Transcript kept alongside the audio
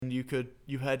then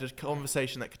you had a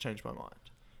conversation that could change my mind.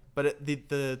 But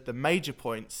the major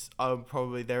points are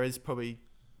probably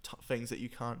things that you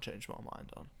can't change my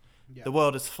mind on. Yeah. The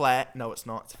world is flat. No, it's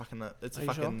not. It's a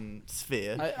fucking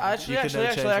sphere. Actually,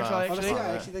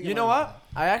 you know what?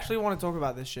 I actually want to talk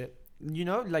about this shit. You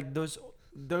know, like those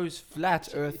flat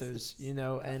earthers, you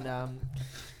know, and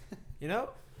you know,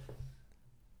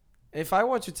 if I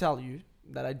were to tell you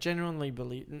that I genuinely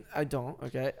believe, I don't,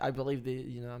 okay? I believe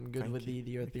I'm good with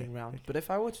the earth being round. Okay. But if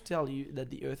I were to tell you that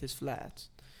the earth is flat,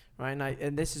 right,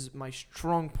 and this is my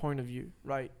strong point of view,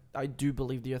 right? I do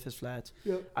believe the earth is flat.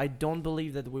 Yep. I don't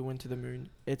believe that we went to the moon.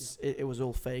 It was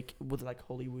all fake with like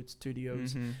Hollywood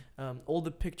studios. Mm-hmm. All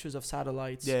the pictures of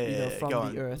satellites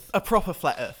from the earth. A proper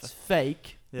flat earth. It's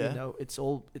fake. Yeah. You know, it's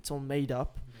all made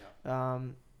up. Yeah.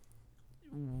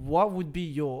 What would be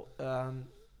your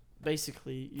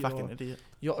basically fucking idiot.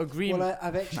 Your agreement? Well,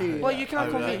 I've actually. Well, you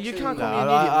can't call me an idiot.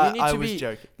 You need to be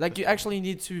joking. Like you actually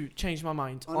need to change my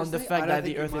mind on the fact that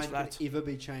the Earth is flat. I don't think your mind can ever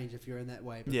be changed if you're in that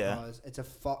way because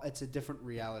it's a different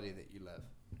reality that you live.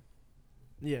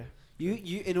 Yeah.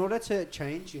 You in order to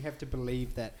change, you have to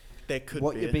believe that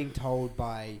what you're being told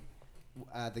by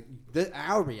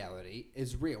our reality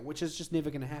is real, which is just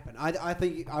never going to happen. I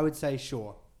think I would say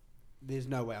sure. There's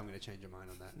no way I'm going to change your mind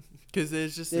on that. Because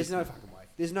there's no fucking way.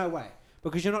 There's no way.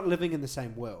 Because you're not living in the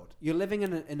same world. You're living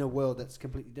in a world that's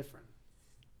completely different.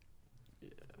 Yeah.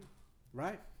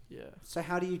 Right? Yeah. So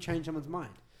how do you change someone's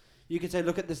mind? You could say,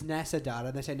 look at this NASA data,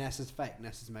 and they say NASA's fake,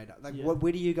 NASA's made up. Like,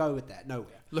 where do you go with that?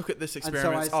 Nowhere. Look at this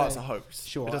experiment. So it's a hoax.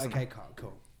 Sure, okay,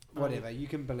 cool. Whatever. You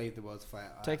can believe the world's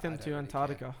flat. Take them to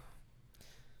Antarctica. Care.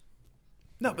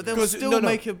 No, but they'll still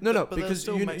make a... No, because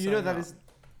you know that is...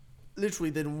 Literally,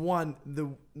 the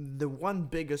one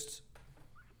biggest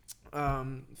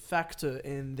factor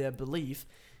in their belief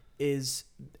is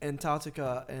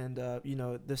Antarctica and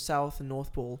the South and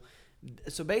North Pole.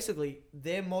 So basically,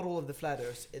 their model of the flat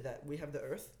Earth is that we have the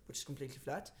Earth, which is completely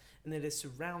flat, and it is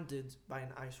surrounded by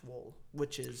an ice wall,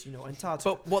 which is Antarctica.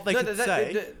 But what they could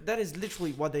say that is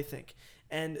literally what they think,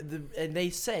 and they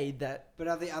say that. But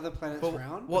are the other planets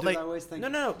round? What they always think?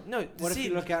 No. What if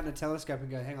you look out in a telescope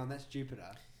and go, "Hang on, that's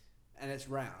Jupiter." And it's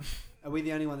round. Are we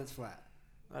the only one that's flat?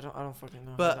 I don't fucking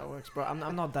know how that works, bro.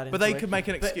 I'm not that into it. But they could make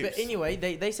an excuse. But anyway,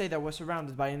 they say that we're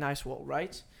surrounded by an ice wall,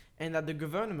 right? And that the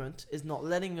government is not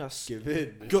letting us that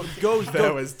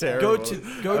was terrible.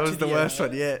 That was the worst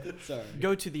one yet. Sorry.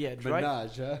 Go to the edge, right?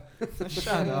 Menage, huh?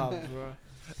 Shut up,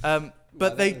 bro.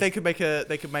 But they could make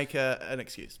an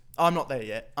excuse. I'm not there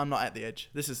yet. I'm not at the edge.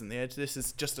 This isn't the edge. This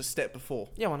is just a step before.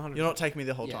 Yeah, 100%. You're not taking me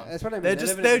the whole time. That's what I mean.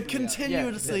 They'd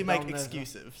continuously make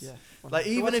excuses. Yeah. Like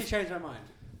even if you change my mind.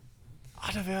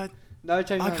 I don't know.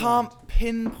 I can't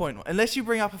pinpoint one. Unless you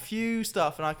bring up a few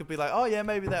stuff and I could be like, oh yeah,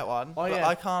 maybe that one. Oh, but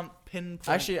I can't pinpoint.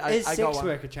 Actually, is I sex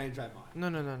work a change my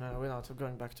mind? No. We're not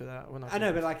going back to that. I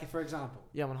know, but like for example.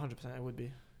 Yeah, 100%. It would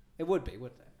be. It would be,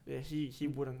 wouldn't it? Yeah, he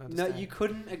wouldn't understand. No, you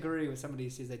couldn't agree with somebody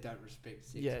who says they don't respect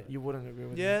sex. Yeah, you wouldn't agree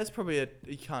with. Yeah, it's probably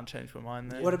you can't change my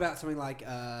mind there. What about something like?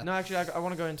 No, actually, I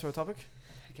want to go into a topic.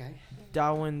 Okay.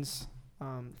 Darwin's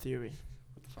theory.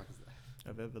 What the fuck is that?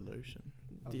 Of evolution.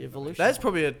 The evolution. That's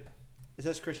probably a. Is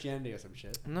that Christianity or some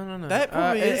shit? No. That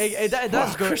probably is. It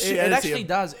does go. It actually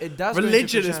does. It does.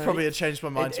 Religion is probably a changed my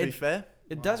mind. To be fair,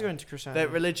 it does go into Christianity.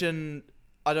 That religion,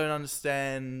 I don't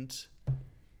understand.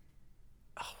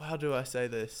 Oh, how do I say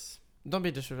this? Don't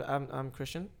be disrespectful. I'm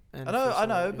Christian. And I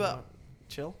know, but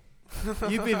chill.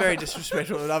 You've been very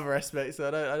disrespectful in other aspects, so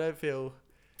I don't feel.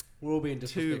 We're all being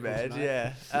disrespectful too bad,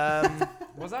 tonight. yeah.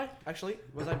 Was I actually?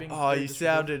 Was I being? Oh, you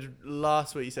sounded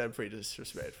last week. You sounded pretty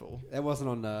disrespectful. That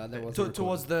wasn't on. That wasn't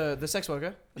towards the sex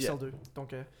worker. I still do. Don't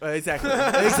care. Exactly.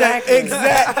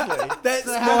 Exactly. That's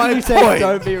my point.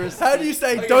 Don't be respectful. How do you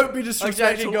say don't be disrespectful?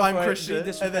 Exactly, I'm Christian,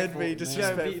 and then be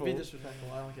disrespectful. Be disrespectful.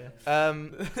 I don't care.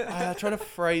 I'm trying to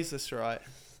phrase this right.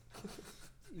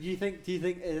 Do you think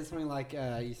it's something like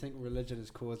you think religion has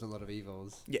caused a lot of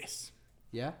evils? Yes.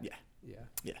 Yeah.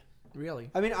 Yeah. Really?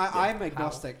 I mean, I'm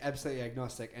agnostic, absolutely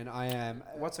agnostic, and I am.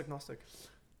 What's agnostic?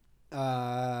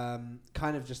 Kind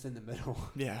of just in the middle.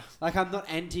 Yeah. Like I'm not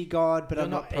anti-God, but I'm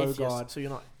not pro-God. So you're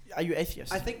not. Are you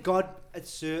atheist? I think God,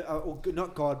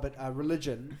 not God, but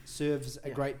religion serves a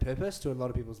great purpose to a lot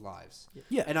of people's lives.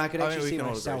 Yeah. And I could actually see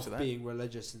myself being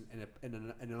religious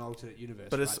in an alternate universe.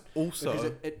 But it's also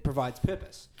because it provides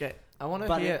purpose. Okay, I want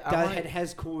to hear. It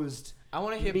has caused. I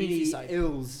want to hear Beefy's side.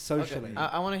 Ills socially. Okay.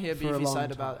 I want to hear Beefy's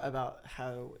side about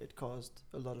how it caused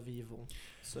a lot of evil.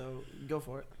 So go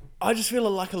for it. I just feel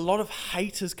like a lot of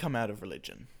hate has come out of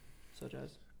religion.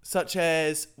 Such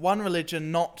as one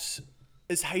religion not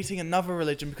is hating another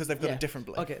religion because they've got a different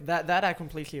belief. Okay, that I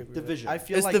completely agree. Division. I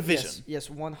feel it's like division. Yes,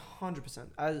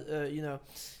 100%.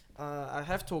 I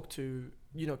have talked to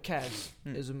Kaz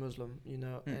is a Muslim,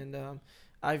 and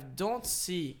I don't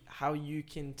see how you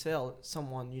can tell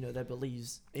someone that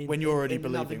believes in when you're already in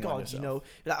believing another God,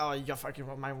 like, oh, you're fucking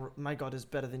wrong. My God is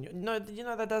better than you. No,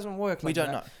 that doesn't work. We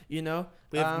don't know.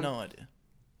 We have no idea.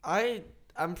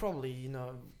 I'm probably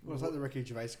Well, it's like the Ricky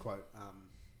Gervais quote.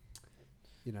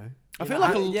 I feel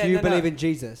like do you believe in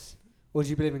Jesus? Or do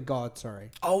you believe in God? Sorry.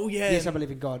 Oh yeah. Yes, I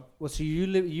believe in God. Well, so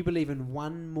you believe in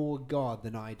one more God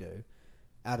than I do,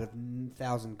 out of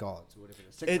 1,000 gods or whatever.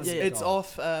 It's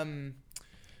off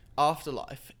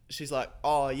Afterlife. She's like,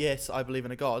 oh yes, I believe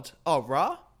in a God. Oh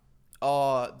Ra?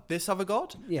 Oh this other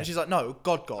God? Yeah. And she's like, no,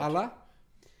 God. Allah.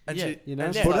 And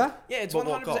Buddha. It's But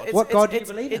 100%. What God do you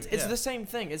believe in? It's the same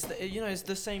thing. It's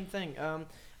the same thing.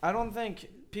 I don't think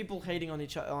people hating on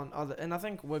each other, and I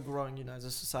think we're growing. As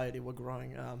a society, we're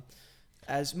growing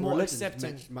as more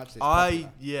accepting. Much less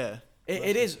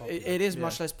It is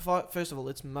much less. First of all,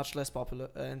 it's much less popular,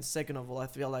 and second of all, I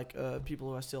feel like people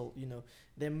who are still,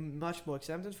 they're much more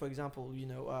acceptant. For example,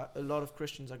 a lot of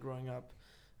Christians are growing up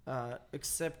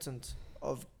acceptant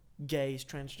of gays,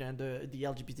 transgender, the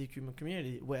LGBTQ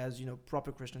community, whereas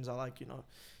proper Christians are like,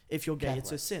 if you're gay,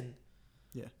 Catholics. it's a sin.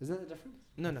 Yeah. Isn't that the difference?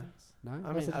 No. No,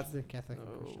 I mean, the Catholic and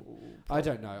Christian. I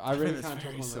don't know. I really can't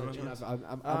talk about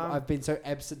religion. I've been so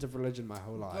absent of religion my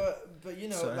whole life. But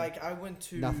like I went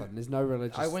to nothing. There's no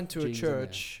religious. I went to a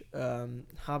church,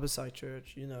 Harborside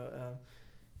Church.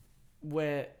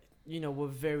 Where we're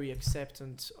very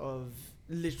acceptant of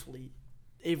literally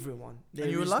everyone.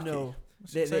 And you were lucky.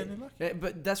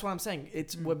 But that's what I'm saying.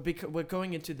 It's we're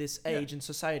going into this age in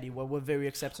society where we're very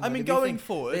accepting. I mean, going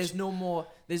forward, there's no more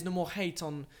hate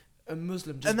on a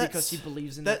Muslim just because he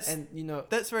believes in that, and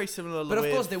that's very similar. But of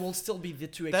course, there will still be the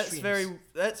two extremes.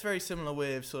 That's very similar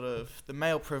with sort of the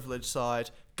male privilege side.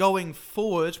 Going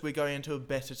forward, we're going into a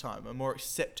better time, a more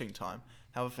accepting time.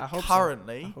 However,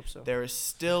 currently there is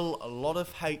still a lot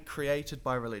of hate created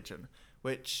by religion,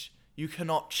 which you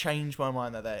cannot change my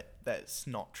mind that's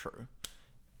not true.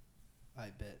 I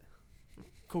bet.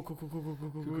 Cool.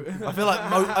 I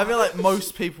feel like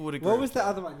most people would agree. What was the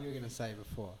other one you were going to say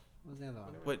before? What was the other one?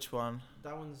 Which one?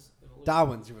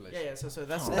 Darwin's religion. Yeah. So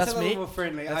that's me. A little more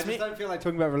friendly. I just don't feel like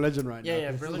talking about religion right now.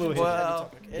 Yeah. Religion.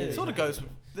 Well, it sort of goes.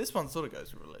 This one sort of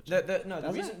goes with religion.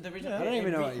 The reason. I don't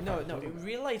even know what you. No, it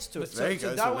relates to it.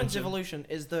 So Darwin's evolution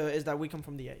is that we come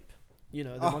from the ape. The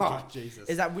monkey. Jesus.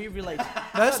 Is that we relate? No,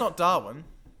 that's not Darwin.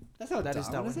 That's not that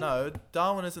Darwin. Is no,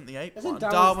 Darwin isn't the ape one.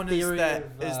 Darwin is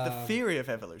the theory of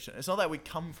evolution. It's not that we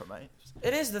come from apes.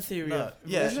 It is the theory of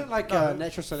Isn't it like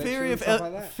natural selection stuff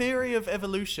like that? Theory of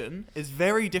evolution is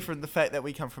very different than the fact that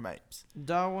we come from apes.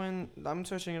 Darwin, I'm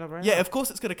searching it up right now. Yeah, of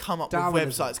course it's going to come up with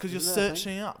websites because you're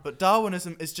searching it up. But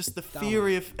Darwinism is just the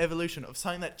theory of evolution, of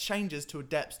something that changes to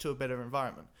adapt to a better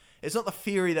environment. It's not the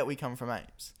theory that we come from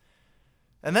apes.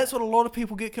 And that's what a lot of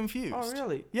people get confused. Oh,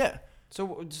 really? Yeah.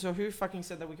 So who fucking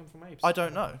said that we come from apes? I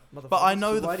don't know, but I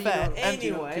know the fact.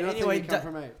 Anyway, come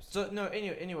from apes? So no,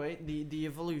 anyway, the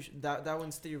evolution,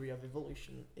 Darwin's theory of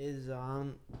evolution is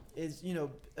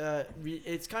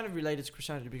it's kind of related to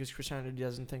Christianity because Christianity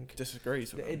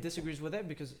disagrees with it. It disagrees with it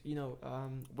because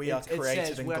we are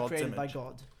created in God's created image by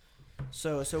God.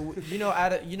 So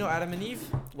Adam and Eve.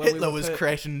 Hitler was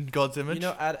created in God's image.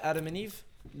 Adam and Eve.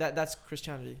 That's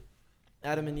Christianity.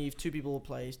 Adam and Eve, two people were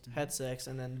placed, had sex,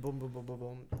 and then boom, boom, boom, boom,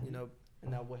 boom, and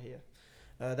now we're here.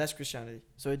 That's Christianity.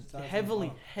 So it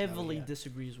heavily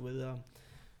disagrees with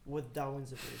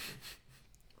Darwin's evolution.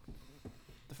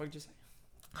 The fuck did you say?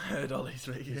 I heard Ollie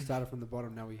speaking. We started from the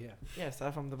bottom, now we're here. Yeah,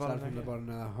 started from the bottom.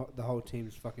 Now the whole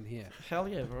team's fucking here. Hell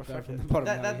yeah, bro.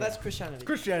 That's Christianity.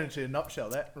 Christianity in a nutshell,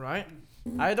 that. Right?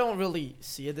 I don't really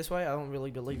see it this way. I don't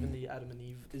really believe in the Adam and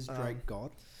Eve. Is Drake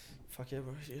God? Fuck yeah,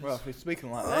 bro. Well, if we're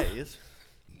speaking like that, he is.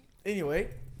 Anyway.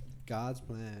 God's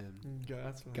plan.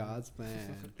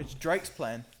 It's Drake's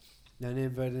plan. No,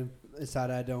 never inside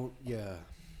I don't. Yeah.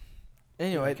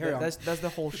 Anyway, that's the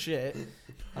whole shit.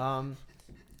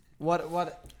 What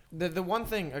the one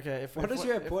thing? Okay, what is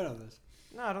your point on this?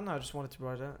 No, I don't know. I just wanted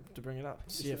to bring it up.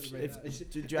 See if you're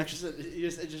just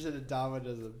interested in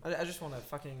Darwinism. I just want to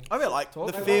fucking. I mean, like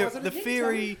the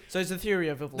theory. So it's the theory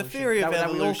of evolution. The theory of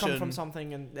evolution. That we all come from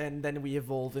something, and then we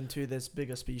evolve into this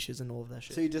bigger species and all of that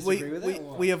shit. So you disagree with it?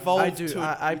 We evolve. I do.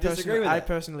 I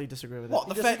personally disagree with it. What,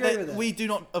 the fact that we do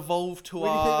not evolve to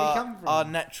our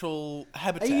natural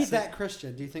habitat? Are you that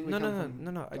Christian? Do you think we come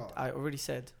from No. I already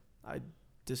said I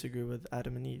disagree with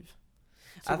Adam and Eve.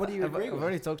 So what do you agree with? I've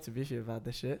already talked to Biffy about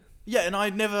this shit. Yeah, and I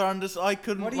never understood. I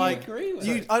couldn't what do you agree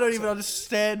with? I don't even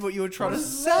understand what you were trying to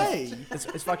say.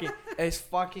 It's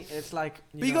like.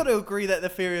 But you got to agree that the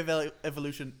theory of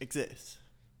evolution exists,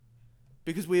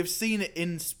 because we have seen it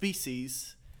in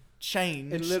species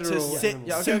change in literal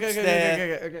to suit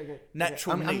their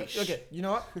natural niche. Okay, you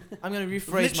know what? I'm gonna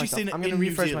rephrase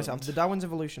myself. The Darwin's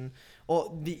evolution,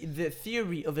 or the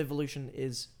theory of evolution,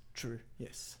 is true.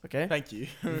 Yes. Okay. Thank you.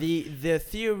 the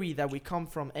theory that we come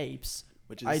from apes,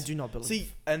 which is, I do not believe.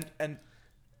 See, and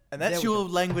that's your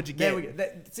language again. There we go.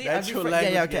 That's your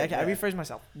language. Okay. I rephrase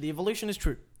myself. The evolution is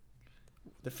true.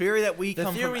 The theory that we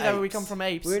come from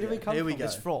apes. Where do we come from?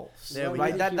 Is false.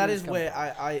 Right. That is where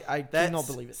I do not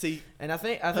believe it. See, and I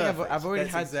think I've already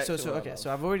had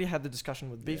so I've already had the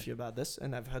discussion with Beefy about this,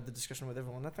 and I've had the discussion with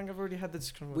everyone. I think I've already had the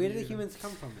discussion with. Where do the humans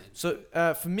come from then?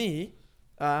 So for me,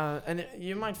 and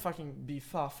you might fucking be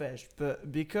far-fetched,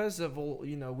 but because of all,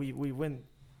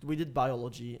 we did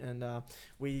biology, and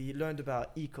we learned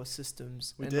about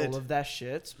ecosystems all of that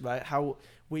shit, right? How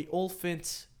we all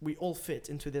fit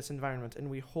into this environment, and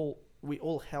we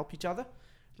all help each other,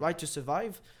 right, to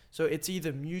survive. So it's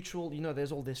either mutual,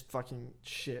 there's all this fucking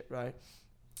shit, right?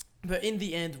 But in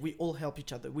the end, we all help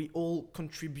each other. We all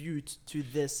contribute to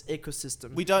this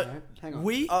ecosystem. We don't. Right, hang on.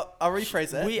 I'll rephrase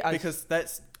that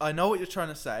because I know what you're trying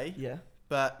to say. Yeah.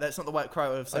 But that's not the right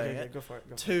way of saying it. Go for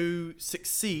it. To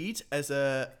succeed as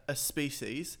a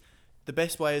species, the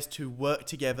best way is to work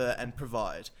together and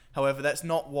provide. However, that's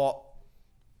not what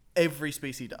every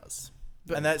species does.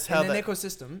 But and that's how in an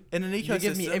ecosystem, you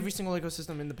give me every single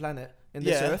ecosystem in the planet, in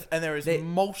this earth. And there is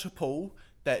multiple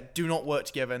that do not work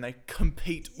together, and they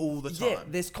compete all the time. Yeah,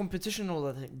 there's competition all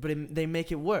the time, but they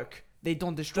make it work. They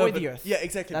don't destroy the earth. Yeah,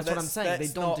 exactly. That's what I'm saying. They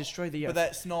don't destroy the earth. But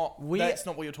that's not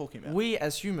what you're talking about. We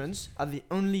as humans are the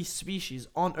only species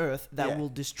on Earth that will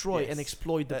destroy and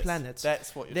exploit the planet.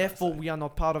 That's what you're Therefore, saying. we are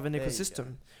not part of an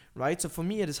ecosystem, right? So for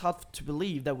me, it is hard to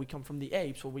believe that we come from the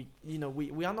apes, or we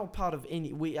are not part of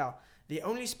any. We are the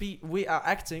only we are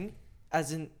acting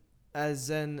as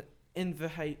an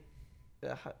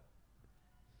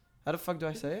how the fuck do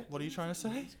I say it? What are you trying to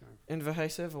say?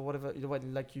 Invasive or whatever,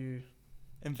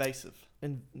 Invasive.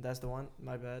 And that's the one.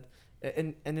 My bad.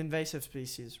 An invasive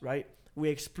species, right? We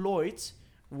exploit.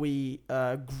 We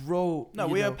grow. No,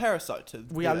 we are a parasite.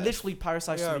 We are literally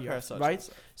parasites to the earth, right?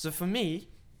 So for me,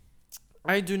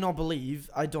 I do not believe.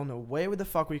 I don't know where the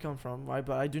fuck we come from, right?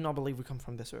 But I do not believe we come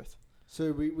from this earth.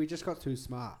 So we just got too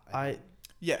smart.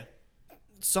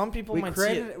 Some people might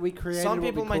see it. Some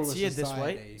people might see it this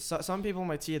way. Some people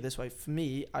might see it this way. For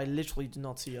me, I literally do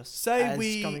not see us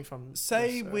coming from.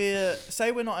 Say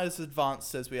we're not as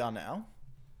advanced as we are now.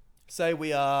 Say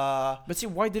we are. But see,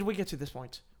 why did we get to this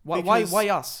point? Why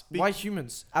us? Why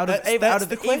humans? Out of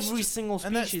every single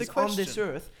species on this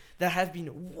earth that have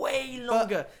been way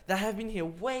longer, that have been here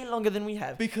way longer than we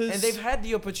have, and they've had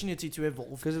the opportunity to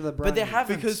evolve because of the brain. But they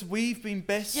haven't, because we've been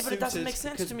best. Yeah, but it doesn't make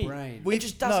sense to me. Brain. It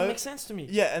just doesn't make sense to me.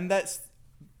 Yeah, and that's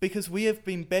because we have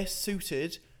been best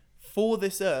suited for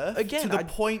this earth to the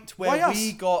point where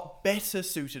we got better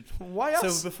suited. Why us?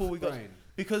 So before we got. Brain.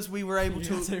 Because we were able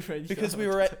to,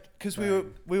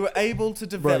 we were able to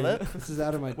develop. This is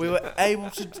out of my. We were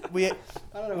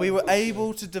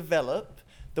able to develop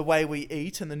the way we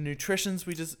eat and the nutritions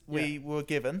we were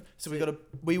given. So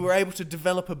we were able to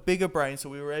develop a bigger brain. So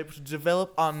we were able to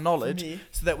develop our knowledge,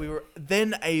 so that we were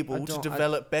then able to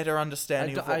develop better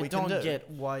understanding of what we can do. I don't get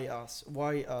why us.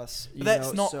 Why us? But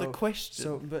that's not the question.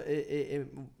 So, but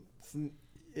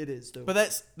it is though. But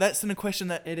that's a question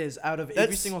that it is out of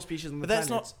every single species on the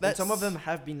planet. And some of them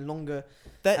have been longer.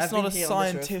 That's not a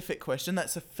scientific question.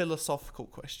 That's a philosophical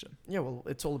question. Yeah, well,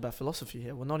 it's all about philosophy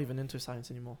here. We're not even into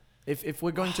science anymore. If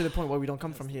we're going to the point where we don't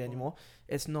come from here anymore,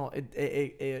 it's not.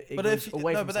 It goes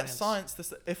away from science. That's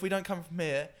science. If we don't come from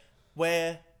here,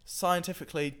 where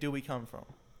scientifically do we come from?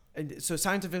 And so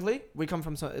scientifically, we come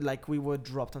from we were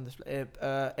dropped on this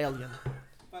alien.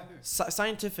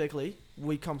 Scientifically,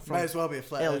 we come from. May as well be a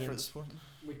flat aliens. earth at this point.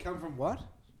 We come from what?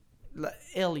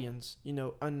 Aliens,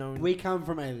 unknown. We come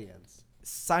from aliens.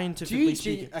 Scientifically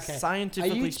speaking. Okay.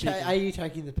 Scientifically speaking. Are you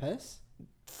taking the piss?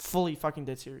 Fully fucking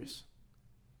dead serious.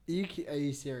 Are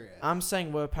you serious? I'm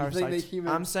saying we're parasites.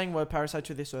 I'm saying we're parasites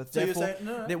to this earth. So therefore, you're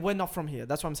saying, no. We're not from here.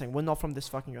 That's what I'm saying. We're not from this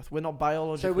fucking earth. We're not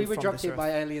biologically from this earth. So we were dropped here earth.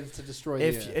 by aliens to destroy the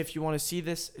earth. If you want to see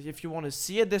this, if you want to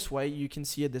see it this way, you can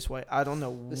see it this way. I don't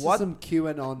know this what. This is some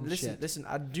QAnon shit. Listen.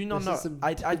 I do not know.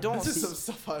 I don't. This is some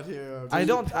stuff out here. I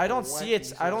don't see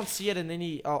it. I don't see it in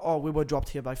any. We were dropped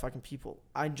here by fucking people.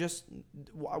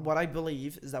 What I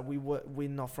believe is that we're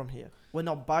not from here. We're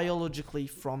not biologically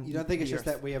from. You don't think it's just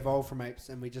that we evolved from apes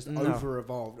and we just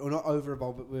over-evolved. Or not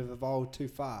over-evolved, but we've evolved too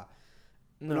far.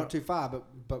 No. Not too far,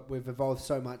 but we've evolved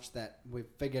so much that we've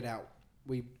figured out,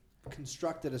 we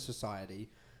constructed a society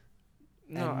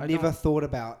and never thought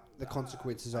about the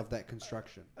consequences of that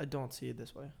construction. I don't see it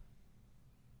this way.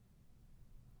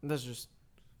 That's just...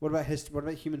 What about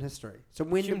human history? So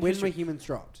when were humans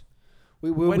dropped?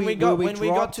 When we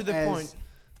got to the point...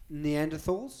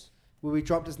 Neanderthals? Were we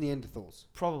dropped as Neanderthals?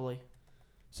 Probably.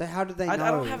 So how did they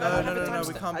know? No,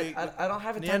 we can't be... I don't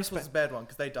have a time... Neanderthals is a bad one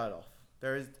because they died off.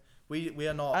 There is... We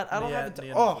are not... I don't have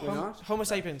a... Homo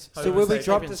sapiens. So were we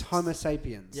dropped as Homo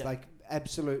sapiens? Yeah. Like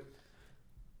absolute...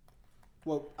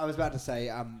 Well, I was about to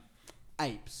say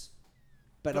apes.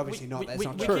 But obviously not. That's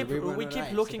not true. We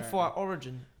keep looking for our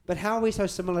origin. But how are we so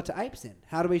similar to apes then?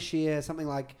 How do we share something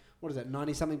like... What is it?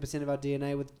 90-something% of our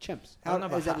DNA with chimps. How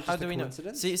do we know?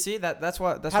 See that's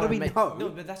what. How do we know? No,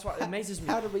 but that's what amazes me.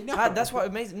 How do we know? That's what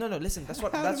amazes. No, listen. That's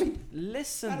what.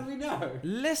 Listen. How do we know?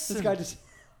 Listen. This guy just.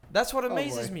 That's what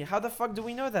amazes me. How the fuck do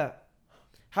we know that?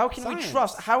 How can we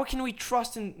trust? How can we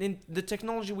trust in the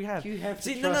technology we have? You have to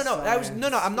see. Trust No.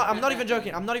 I'm not even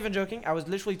joking. I'm not even joking. I was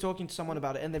literally talking to someone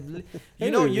about it, and they've.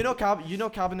 You know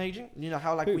carbon aging. You know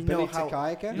how we know how.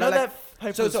 You know that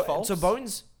paper's false. So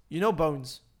bones. You know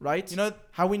bones. Right? You know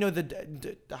how we know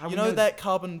that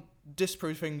carbon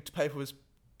disproving paper was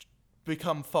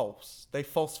become false. They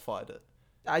falsified it.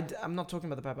 I'm not talking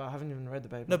about the paper. I haven't even read the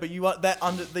paper. No, but you are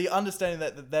the understanding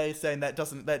that they're saying that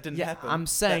didn't happen. I'm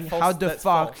saying how the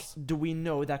fuck do we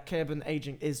know that carbon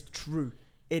aging is true?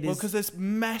 It is because there's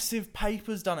massive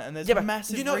papers done it, and there's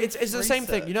massive. You know, it's the same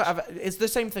thing. You know, it's the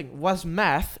same thing. Was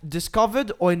math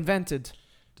discovered or invented?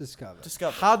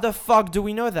 Discovered. How the fuck do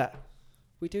we know that?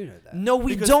 We do know that. No,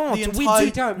 we don't. We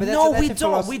don't. No, we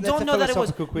don't. We don't know that it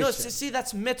was. Question. No, see,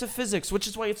 that's metaphysics, which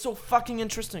is why it's so fucking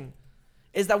interesting.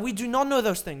 Is that we do not know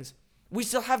those things. We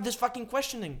still have this fucking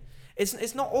questioning.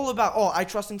 It's not all about I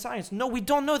trust in science. No, we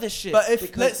don't know this shit. But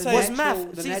if let's say was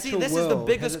math. See, this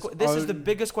is the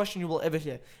biggest question you will ever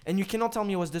hear, and you cannot tell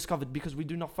me it was discovered because we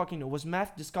do not fucking know. Was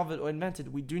math discovered or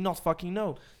invented? We do not fucking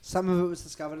know. Some of it was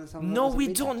discovered and some of it no, was we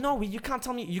invented. don't know. You can't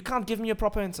tell me. You can't give me a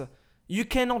proper answer. You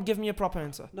cannot give me a proper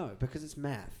answer. No, because it's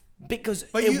math. Because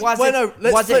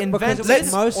was it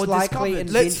invented most or likely discovered?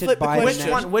 Invented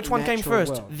by which one came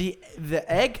first? World.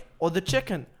 The egg or the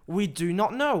chicken? We do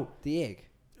not know. The egg.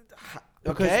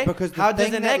 Because how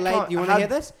does an egg laid, you want to hear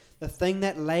this? The thing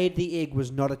that laid the egg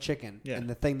was not a chicken, and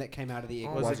the thing that came out of the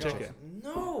egg was a chicken.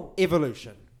 No.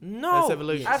 Evolution. No. That's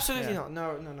evolution. Absolutely not.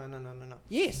 No.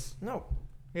 Yes. No.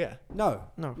 Yeah. No.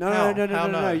 No.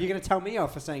 No. You're going to tell me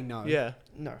off for saying no. Yeah.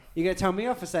 No. You're going to tell me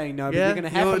off for saying no, but you're going to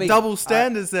happily... double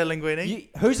standards there, Linguini.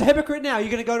 Who's a hypocrite now? You're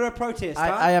going to go to a protest,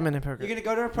 I am a hypocrite. You're going to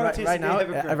go to a protest right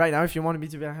now. Right now, if you wanted me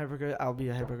to be a hypocrite, I'll be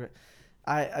a hypocrite.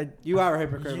 You are a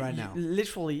hypocrite right now.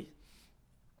 Literally...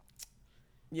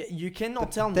 Yeah, you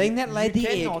cannot tell me. The thing that laid the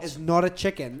egg is not a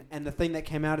chicken, and the thing that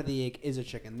came out of the egg is a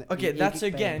chicken. Okay, that's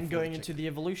again going into the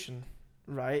evolution,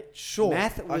 right? Sure.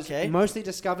 Math was mostly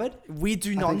discovered. We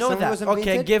do not know that.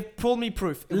 Okay, pull me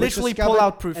proof. Literally pull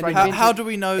out proof right now. How do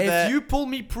we know that? If you pull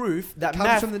me proof that math... It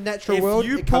comes from the natural world,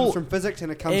 it comes from physics,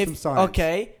 and it comes from science.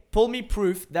 Okay, pull me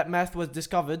proof that math was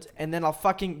discovered, and then I'll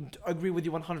fucking agree with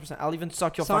you 100%. I'll even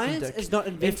suck your fucking dick. Science is not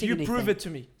inventing anything. If you prove it to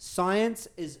me. Science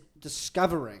is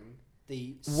discovering...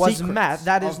 Was math,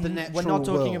 that is, we're not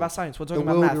talking about science, we're talking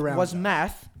about math. Was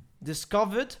math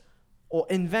discovered or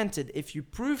invented? If you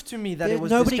prove to me that it was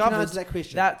nobody discovered, can answer that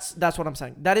question. That's what I'm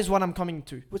saying. That is what I'm coming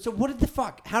to. So what the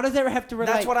fuck? How does that have to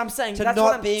relate? That's what I'm saying. To that's not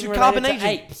what I'm, being to related carbon to aging.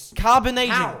 Apes. Carbon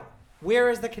aging. How? Where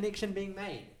is the connection being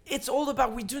made? It's all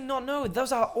about we do not know.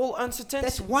 Those are all uncertainty.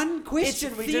 That's one question.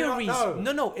 It's we theories. Do not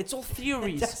know. No, it's all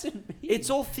theories. Doesn't mean. It's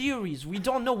all theories. We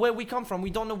don't know where we come from.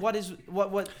 We don't know what is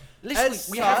what. Literally,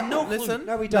 we have no clue. Listen,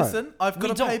 no, we don't. Listen, I've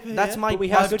got a paper here. That's my.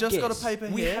 I've just got a paper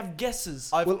here. We have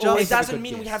guesses. It doesn't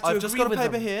mean we have to agree with them. I've just got a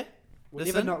paper here. We'll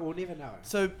never know.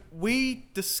 So we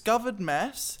discovered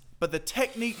maths, but the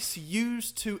techniques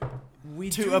used to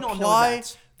apply.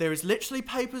 There is literally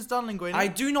papers done, Linguini. I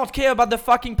do not care about the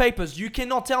fucking papers. You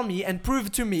cannot tell me and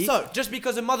prove to me just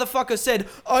because a motherfucker said,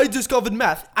 I discovered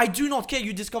math. I do not care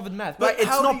you discovered math. But it's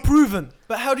not proven.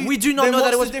 But how do you... We do not know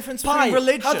that it was the difference pi. between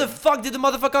religion? How the fuck did the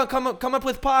motherfucker come up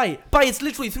with pi? Pi is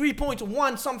literally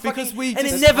 3.1 some fucking... And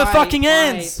it the never fucking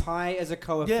ends. Pi is a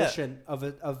coefficient of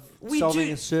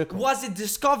solving a circle. Was it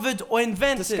discovered or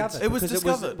invented? It was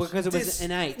discovered. Because it was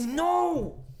innate.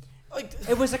 No.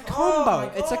 It was a combo.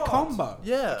 It's a combo.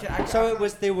 Yeah. Okay, so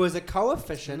there was a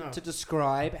coefficient to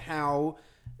describe how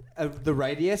the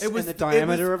radius and the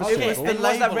diameter of a circle. And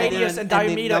was that radius and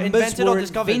diameter invented or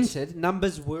discovered?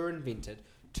 Numbers were invented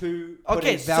to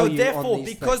okay, so therefore,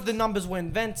 because the numbers were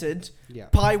invented,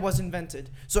 pi was invented.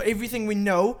 So everything we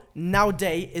know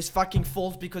nowadays is fucking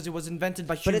false because it was invented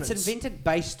by humans. But it's invented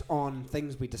based on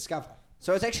things we discover.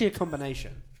 So it's actually a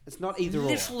combination. It's not either or.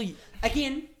 Literally.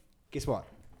 Again, guess what?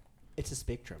 It's a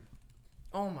spectrum.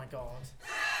 Oh my god.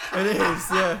 It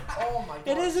is, yeah. Oh my god.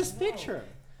 It is a spectrum.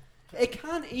 It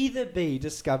can't either be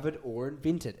discovered or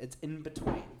invented. It's in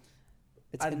between.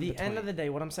 At the end of the day,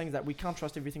 what I'm saying is that we can't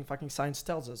trust everything fucking science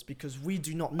tells us because we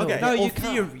do not know. Okay. No, They're all you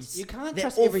can't. theories. You can't They're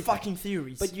trust all everything. fucking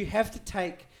theories. But you have to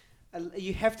take...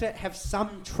 you have to have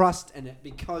some trust in it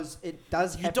because it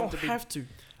does happen to be... You don't have to.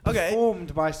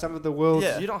 Performed by some of the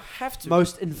world's You don't have to.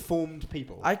 most informed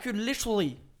people. I could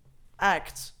literally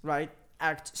act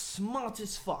smart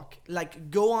as fuck.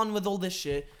 Like, go on with all this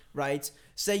shit, right?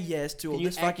 Say yes to all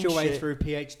this fucking shit. You act your way through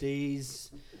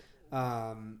PhDs,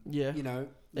 you know,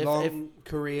 long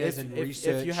careers and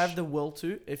research. If you have the will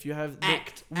to, if you have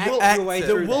act your way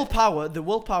through the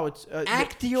willpower,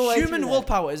 act your way human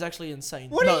willpower is actually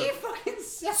insane. What are you fucking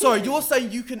saying? Sorry, you're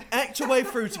saying you can act your way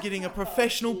through to getting a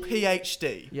professional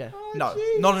PhD? Yeah. No,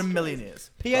 not in a million years.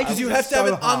 Because you have to have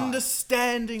an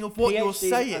understanding of what you're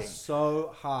saying. PhDs are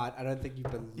so hard. I don't think you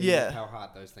believe how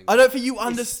hard those things are. I don't think you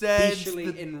understand.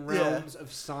 Especially in realms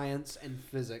of science and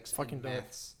physics and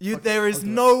maths. There is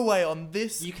no way on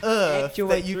this earth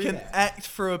that you can act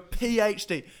through a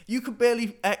PhD. You could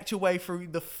barely act your way through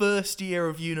the first year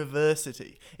of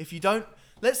university. If you don't...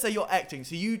 Let's say you're acting,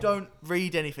 so you don't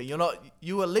read anything. You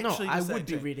are literally. No, I would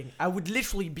be reading. I would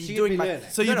literally be doing my.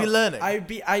 So you'd be learning.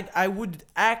 I would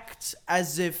act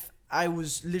as if I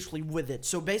was literally with it.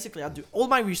 So basically, I'd do all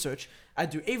my research. I'd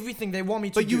do everything they want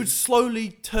me to do. But you would slowly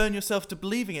turn yourself to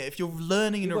believing it. If you're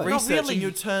learning and researching,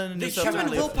 you'd turn yourself to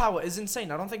believing it. The human willpower is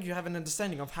insane. I don't think you have an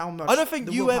understanding of how much. I don't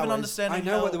think you have an understanding. I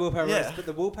know what the willpower is, but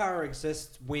the willpower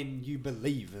exists when you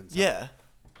believe in something. Yeah.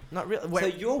 Not really. So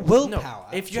your willpower.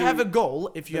 No, if you have a goal,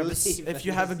 if you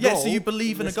have a goal, yeah. So you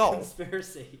believe in a goal.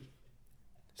 Conspiracy.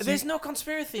 There's no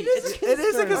conspiracy. It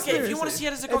is a conspiracy. Okay, if you want to see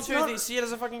it as a conspiracy, see it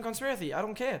as a fucking conspiracy. I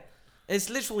don't care. It's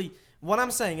literally what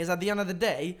I'm saying is at the end of the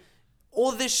day,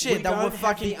 all this shit that we're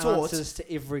fucking taught. Answers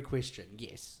to every question.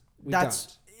 Yes,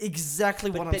 that's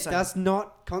exactly what I'm saying. But that does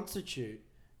not constitute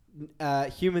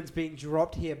humans being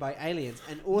dropped here by aliens,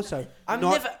 and also I've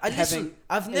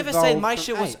never said my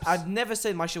shit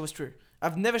was true.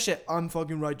 I've never said I'm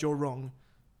fucking right, you're wrong.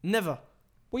 Never.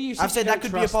 Well, I've said that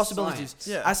could be a possibility.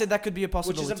 Yeah. I said that could be a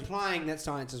possibility. Which is implying that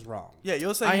science is wrong. Yeah,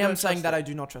 you're saying. I am saying that I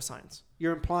do not trust science.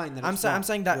 You're implying that. I'm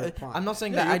saying that. I'm not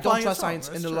saying that I don't trust science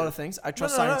in a lot of things. I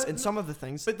trust science in some of the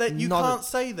things. But that you can't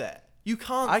say that. You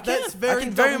can't. I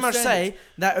can very much say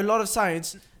that a lot of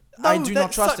science. I do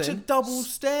not trust it. That's such a double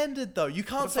standard, though. You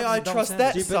can't say I trust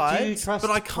that science, but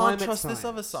I can't trust this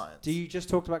other science. Do you just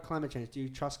talk about climate change? Do you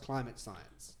trust climate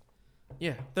science?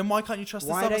 Yeah. Then why can't you trust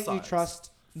this other science? Why don't you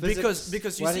trust physics?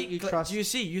 Because you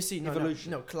see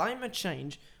evolution? No, climate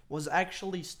change was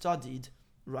actually studied,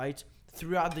 right,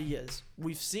 throughout the years.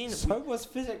 We've seen. So was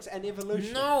physics and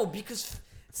evolution. No, because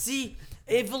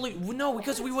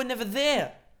because we were never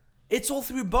there. It's all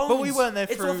through bones. But we weren't there.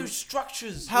 It's all through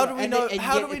structures. How do we know?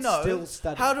 How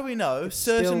do we know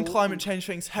certain climate change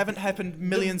things haven't happened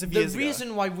millions of years ago? The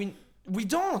reason why we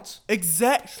don't.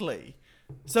 Exactly.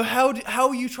 So how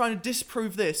are you trying to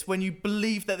disprove this when you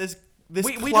believe that there's this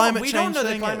climate change? We don't know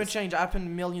that climate change happened a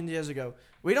million years ago.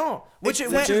 We don't. Which is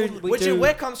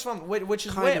where it comes from. Which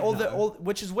is where all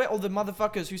the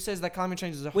motherfuckers who says that climate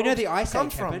change is a hoax. We know the ice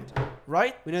age happened,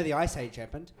 right? We know the ice age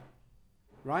happened.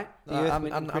 Right?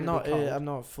 I'm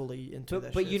not fully into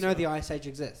that. But you know the ice age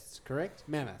exists, correct?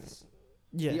 Mammoths.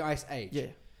 Yeah. The ice age. Yeah.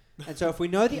 And so if we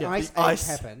know the ice age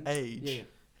happened, yeah.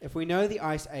 If we know the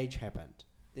ice age happened,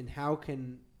 then how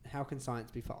can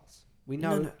science be false? We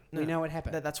know we know it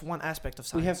happened. That's one aspect of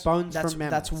science. We have bones from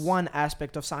mammoths. That's one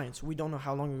aspect of science. We don't know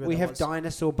how long ago we have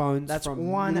dinosaur bones. That's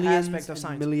from one aspect of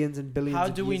science. Millions and billions. How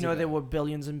do we know there were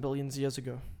billions and billions years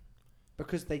ago?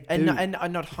 Because they do.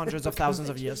 And not hundreds of thousands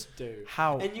of years. Do.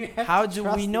 How? And you have how to do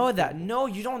we know that? No,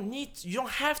 you don't need to. You don't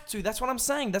have to. That's what I'm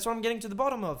saying. That's what I'm getting to the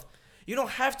bottom of. You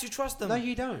don't have to trust them. No,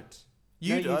 you don't.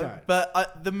 You don't.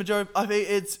 But the majority, I think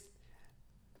it's...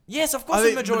 Yes, of course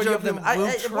the majority of them.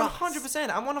 100%.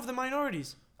 I'm one of the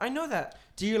minorities. I know that.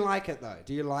 Do you like it though?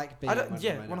 Do you like being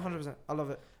Yeah, 100%. I love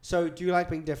it. So do you like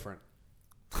being different?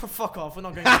 Fuck off, we're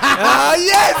not going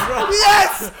yes!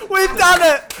 Yes! We've done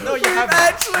it! No, you We've haven't.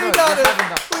 actually done it!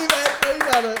 We've actually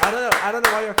done it! I don't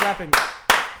know why you're clapping.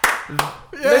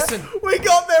 Yeah, listen. We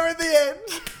got there in the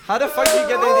end! How the fuck do you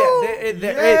get there?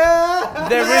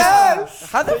 There is... Yes!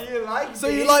 How the... So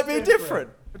you like being different?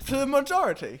 To the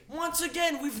majority. Once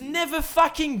again, I've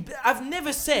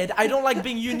never said I don't like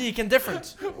being unique and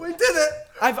different. We did it.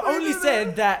 I've only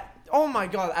said that. Oh my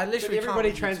god, I literally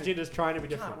everybody transgender is trying to be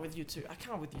different. I can't with you two.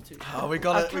 Oh, we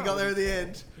got it. We got there at the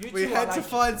end. We had to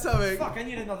find something. Fuck, I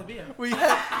need another beer. We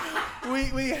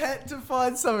had to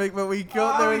find something, but we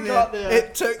got there in the end. there.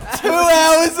 It took 2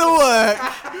 hours of work.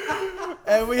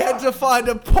 And we had to find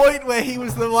a point where he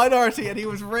was the minority and he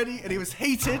was ready and he was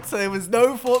heated, so there was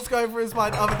no thoughts going through his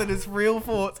mind other than his real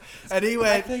thoughts. And he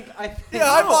went,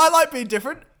 I like being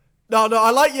different. No,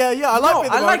 I like being different.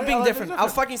 I like being different. I'll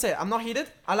fucking say it. I'm not heated.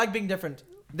 I like being different.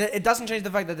 It doesn't change the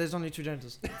fact that there's only 2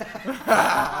 genders. You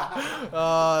got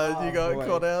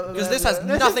caught out. Because this has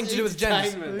nothing to do with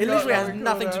genders. It literally has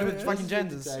nothing to do with fucking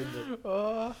genders.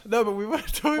 No, but we were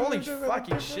talking. Holy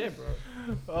fucking shit, bro.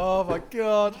 Oh my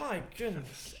god. My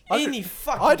goodness. I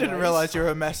didn't realize you were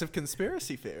a massive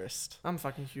conspiracy theorist. I'm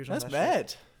fucking huge on That's that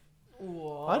mad. shit.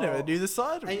 Whoa. I never knew the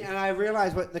side of it. And I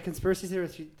realized what the conspiracy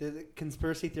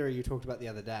theory you talked about the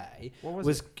other day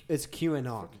was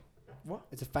QAnon. What?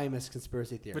 It's a famous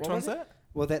conspiracy theory. Which one's that?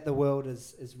 Well, that the world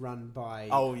is run by...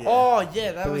 Oh yeah,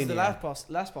 that was the last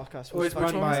podcast. Or it's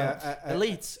run by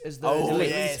elites. Is the elites.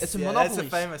 Yes, it's a monopoly. That's a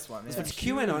famous one. Yeah. It's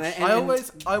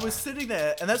QAnon. I was sitting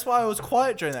there, and that's why I was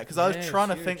quiet during that, because I was trying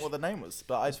to think what the name was,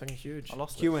 but it's fucking huge. I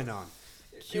lost QAnon.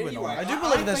 Anyway, I do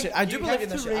believe in that shit. I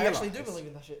actually do believe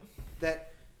in that shit.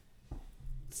 That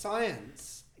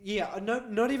science... Yeah,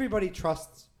 not everybody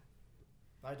trusts...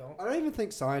 I don't even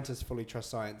think scientists fully trust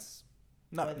science.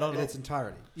 No, in its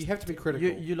entirety. You have to be critical.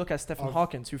 You look at Stephen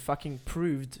Hawking, who fucking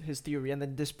proved his theory and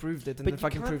then disproved it and then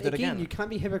fucking proved it again. You can't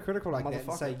be hypocritical like that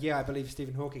and say, yeah, I believe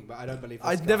Stephen Hawking, but I don't believe this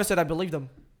I guy. never said I believed him.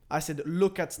 I said,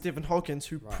 look at Stephen Hawking,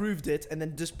 who proved it and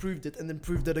then disproved it and then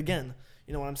proved it again.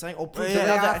 You know what I'm saying? Or proved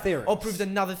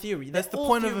another theory. That's the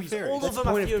point of a theory. All of them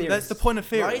are theories. That's the point of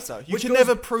theory. Right? So you can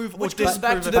never prove or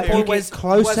disprove the point where it's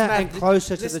closer and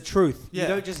closer to the truth. Yeah. You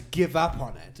don't just give up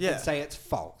on it and say it's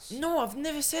false. No, I've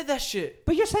never said that shit.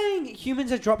 But you're saying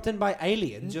humans are dropped in by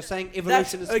aliens. You're saying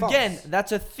evolution is false. Again,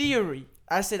 that's a theory.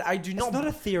 I said I do not... It's not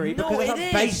a theory because it's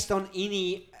not based on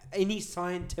any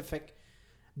scientific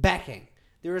backing.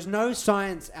 There is no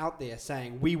science out there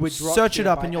saying we would drop. Search it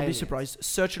up and you'll be surprised.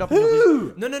 Search it up.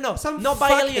 No. Not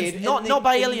by aliens. Not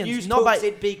by aliens. Not by.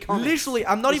 Literally,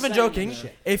 I'm not even joking.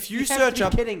 If you search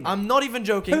up, I'm not even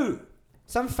joking. Who?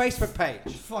 Some Facebook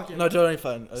page. Fucking. No, don't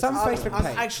phone. Some Facebook page.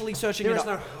 I'm actually searching it up.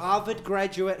 There is no Harvard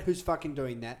graduate who's fucking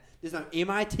doing that. There's no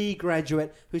MIT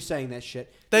graduate who's saying that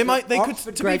shit. They could,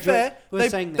 to be fair,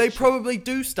 they probably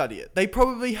do study it. They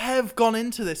probably have gone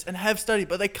into this and have studied,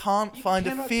 but they can't find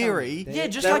a theory. Yeah,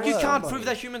 just like you can't prove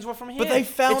that humans were from here. But they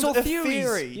found a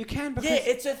theory. You can because... Yeah,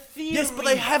 it's a theory. Yes, but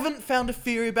they haven't found a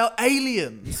theory about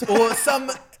aliens or some...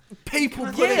 people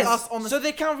putting us on the... So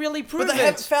they can't really prove it. But they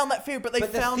haven't found that theory, but they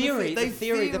found the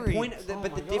theory.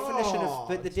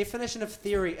 The definition of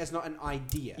theory is not an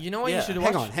idea. You know what you should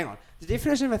watch? Hang on. The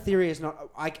definition of a theory is not,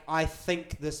 I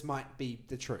think this might be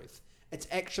the truth. It's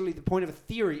actually, the point of a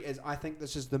theory is, I think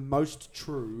this is the most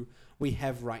true we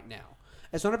have right now.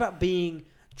 It's not about being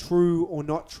true or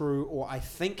not true, or I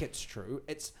think it's true.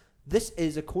 This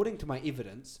is, according to my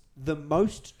evidence, the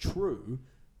most true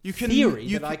theory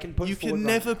that I can put forward. You can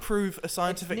never prove a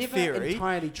scientific theory,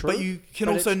 entirely true, but you can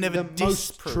also never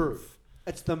disprove.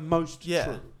 It's the most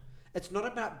true. It's not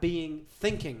about being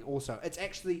thinking also. It's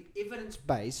actually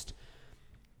evidence-based,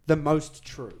 the most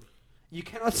true. You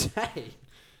cannot say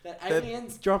that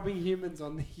aliens dropping humans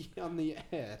on the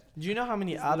earth. Do you know how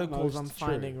many articles I'm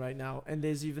finding right now? And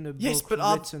there's even a book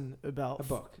written about... A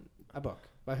book.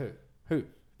 By who? Who?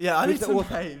 Yeah, I need some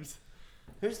names.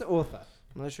 Who's the author?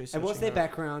 I'm literally searching. And what's their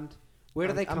background? Where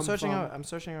do they come from? I'm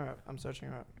searching her up.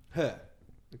 Her.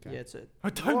 Okay. Yeah, it's it. I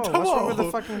don't know. What's wrong with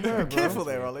the fucking her, bro? Careful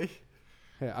there, Ollie.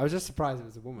 Yeah, I was just surprised it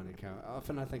was a woman.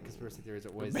 Often I think conspiracy theories are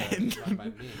always run by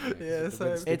men. Yeah,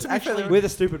 so it's actually we're the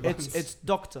stupid ones. It's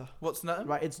Doctor. What's that?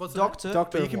 Right, it's Doctor.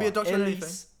 Doctor. But you can be a doctor of anything.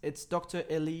 It's Dr.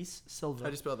 Elise Silva. How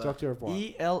do you spell that? Doctor of what?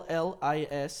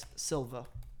 ELLIS Silva.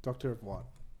 Doctor of what?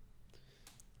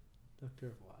 Doctor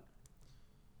of what?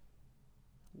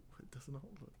 It does not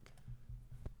look.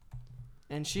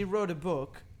 And she wrote a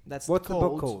book that's What's the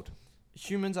book called?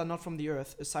 Humans Are Not From the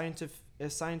Earth, a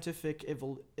scientific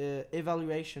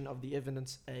evaluation of the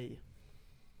evidence A.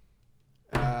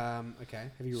 Okay.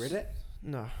 Have you read it?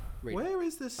 No. Where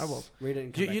is this? I will. Read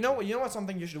it. And you know what?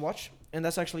 Something you should watch, and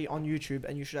that's actually on YouTube,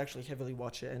 and you should actually heavily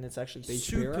watch it, and it's actually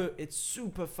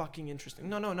super fucking interesting.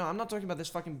 No, I'm not talking about this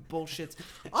fucking bullshit.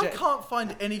 I can't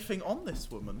find anything on this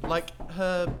woman, like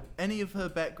any of her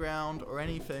background or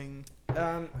anything.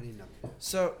 I need nothing.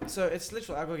 So it's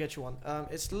literally. I'll go get you one.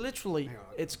 It's literally.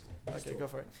 Okay, go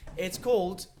for it. It's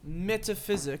called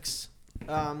Metaphysics.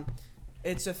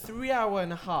 It's a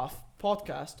 3.5-hour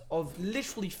podcast of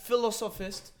literally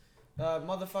philosophist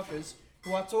motherfuckers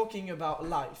who are talking about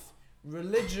life,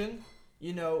 religion,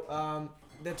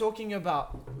 they're talking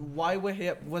about why we're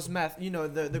here. Was math,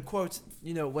 the quote,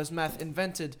 was math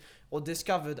invented or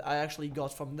discovered, I actually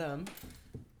got from them.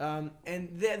 And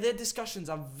their discussions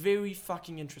are very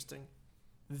fucking interesting.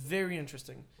 Very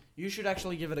interesting. You should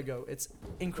actually give it a go. It's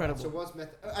incredible. Right, so was math...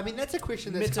 I mean, that's a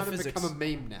question that's kind of become a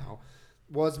meme now.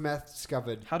 Was math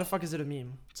discovered? How the fuck is it a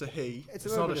meme? It's a he. It's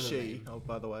not a she. Oh,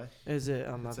 by the way. Is it?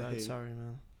 Oh, my bad. Sorry,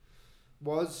 man.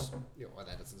 Was... Yeah, well,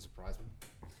 that doesn't surprise me.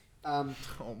 Oh,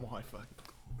 my fuck.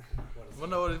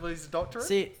 What is the doctorate?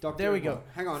 See, there we go.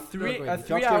 Hang on. A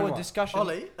 3-hour discussion.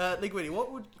 Ollie, Linguini,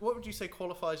 what would you say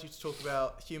qualifies you to talk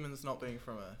about humans not being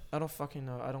from Earth? I don't fucking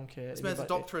know. I don't care. This man's a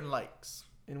doctor in lakes.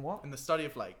 In what? In the study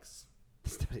of lakes.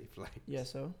 Study of lakes. Yeah,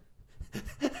 so?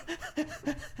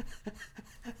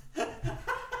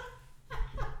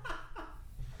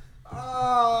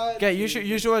 Okay, you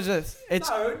should watch this.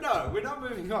 No, we're not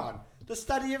moving on. The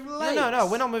study of lakes. No,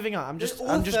 we're not moving on. I'm just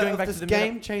going back to the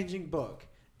game-changing book.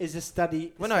 Is a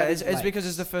study. Well, no, it's because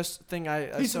it's the first thing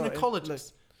I He's saw. He's an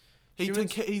ecologist.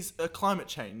 He's a climate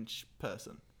change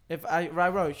person. If I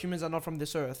wrote humans are not from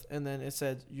this earth, and then it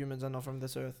said humans are not from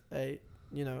this earth, so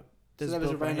that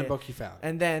was a random book you found.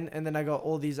 And then I got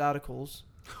all these articles.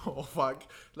 Oh fuck!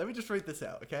 Let me just read this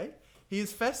out, okay? He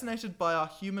is fascinated by our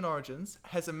human origins,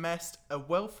 has amassed a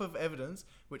wealth of evidence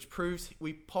which proves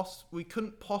we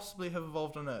couldn't possibly have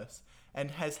evolved on Earth,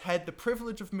 and has had the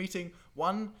privilege of meeting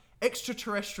one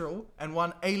extraterrestrial and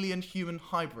one alien human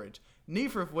hybrid,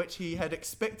 neither of which he had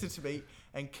expected to meet,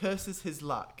 and curses his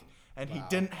luck. And he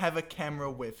didn't have a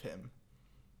camera with him.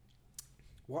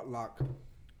 What luck?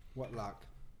 What luck?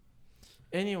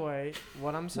 Anyway,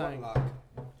 what I'm saying... What luck?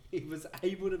 He was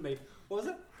able to meet... What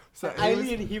was it? So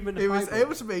alien human hybrid. He was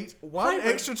able to meet one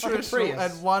extraterrestrial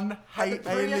and one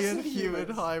alien human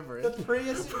hybrid. The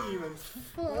Prius humans.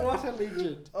 What a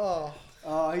legend.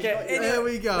 There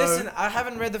we go. Listen, I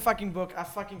haven't read the fucking book. I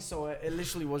fucking saw it. It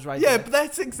literally was right there. Yeah, but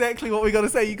that's exactly what we got to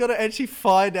say. You got to actually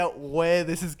find out where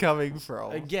this is coming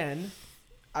from. Again,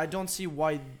 I don't see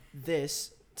why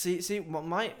this... See,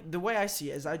 the way I see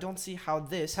it is I don't see how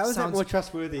this How is that more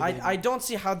trustworthy? I don't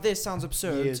see how this sounds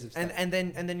absurd. And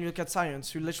then you look at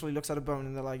science, who literally looks at a bone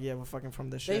and they're like, yeah, we're fucking from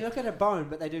this shit. They look at a bone,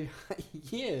 but they do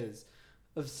years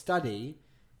of study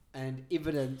and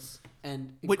evidence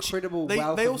and incredible wealth of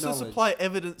knowledge. They also supply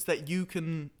evidence that you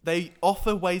can... They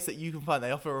offer ways that you can find.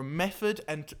 They offer a method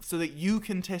and so that you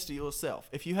can test it yourself.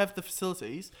 If you have the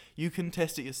facilities, you can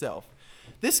test it yourself.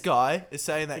 This guy is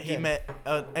saying that he met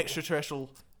an extraterrestrial,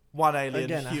 one alien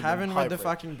human I haven't hybrid. read the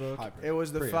fucking book. Hybrid. It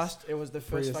was the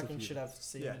first fucking shit I've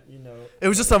seen. Yeah. It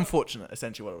was just unfortunate,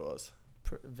 essentially, what it was.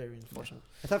 Very unfortunate.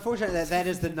 It's unfortunate that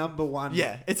is the number one.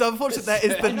 Yeah, it's unfortunate that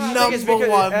is the number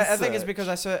one. I think it's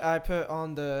because I put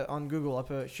on Google. I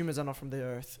put humans are not from the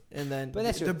Earth, and then but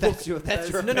that's your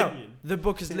opinion. No, the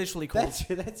book is literally called.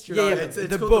 That's your. Yeah,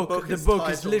 the book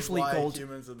is literally called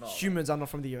Humans Are Not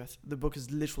From the Earth. The book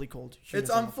is literally called. It's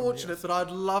unfortunate, but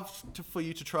I'd love for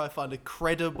you to try and find a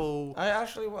credible.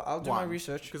 I'll do my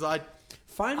research because I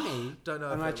find me. Don't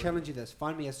know. And I challenge you this: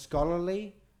 find me a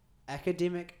scholarly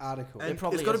academic article. And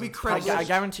it's got to be credible. I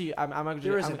guarantee you, I'm going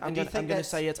to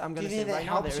say it. I'm going to say it right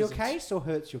now. Do you think that helps your case or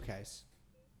hurts your case?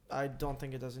 I don't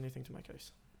think it does anything to my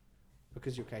case.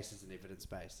 Because your case isn't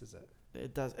evidence-based, is it?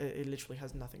 It does. It literally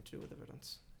has nothing to do with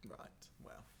evidence. Right.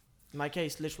 Well. My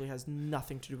case literally has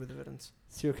nothing to do with evidence.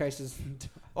 So your case isn't...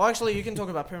 Oh, actually, you can talk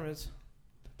about pyramids.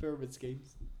 Pyramid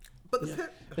schemes. But is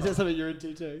that something you're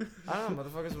into too? I don't know,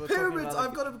 motherfuckers. Were pyramids, about,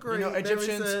 I've got to agree.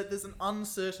 Egyptians. There's an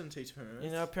uncertainty to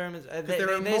pyramids.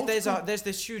 Pyramids. There's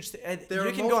this huge.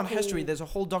 You can go on history. There's a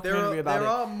whole documentary about it. There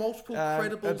are multiple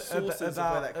credible sources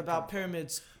about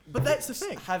pyramids. But that's the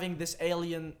thing. Having this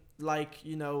alien,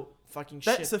 fucking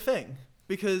shit. That's the thing.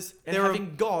 Because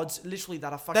having gods literally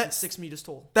that are fucking 6 meters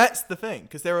tall. That's the thing,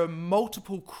 because there are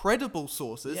multiple credible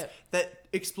sources that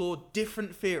explore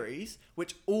different theories,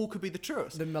 which all could be the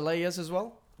truest. The Malayas as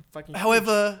well.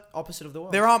 However, huge. Opposite of the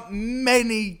world. There aren't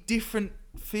many different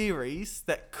theories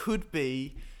that could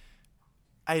be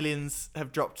aliens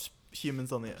have dropped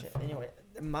humans on the Earth. Okay, anyway,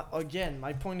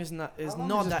 my point is not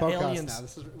that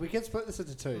aliens. We can split this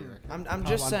into two. I'm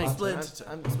just saying.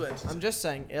 I'm just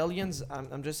saying aliens.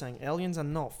 I'm just saying aliens are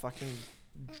not fucking.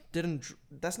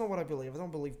 That's not what I believe. I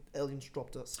don't believe aliens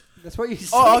dropped us. That's what you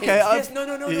said. Oh, okay. Yes, no.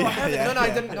 I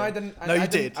haven't. I didn't. No, you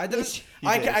did. I didn't.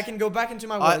 I can go back into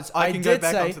my words. I can go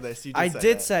back onto this.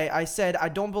 I said I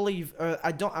don't believe.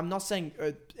 I'm not saying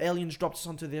aliens dropped us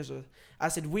onto this earth. I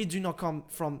said humans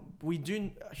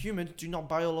do not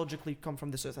biologically come from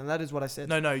this earth, and that is what I said.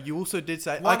 No, you also did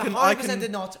say 100%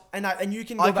 did not, and you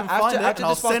can go back after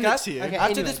this podcast. Okay,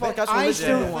 after this podcast, we'll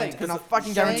listen to the ones, and I'll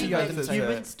fucking guarantee you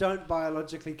humans don't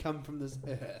biologically come from this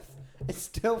earth. It's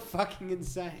still fucking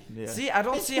insane. Yeah. See, I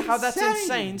don't see how that's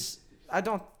insane. I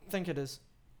don't think it is.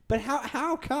 But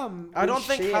how come I don't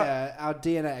think our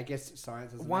DNA, I guess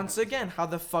science is once again, how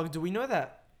the fuck do we know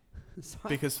that?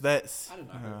 Because that's... I don't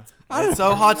know. It's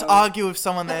so hard to argue with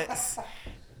someone that's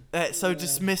so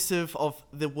dismissive of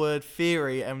the word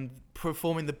theory and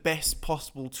performing the best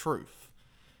possible truth.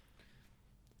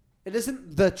 It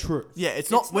isn't the truth. Yeah,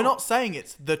 it's not. We're not saying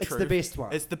it's the truth. It's the best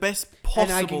one. It's the best possible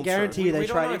truth. And I can guarantee you they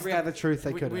tried every other truth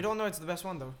they could. We don't know it's the best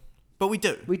one, though. But we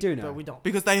do. We do know. But we don't.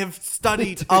 Because they have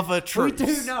studied other truths. We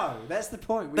do know. That's the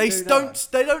point.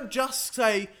 They don't just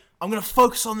say, I'm going to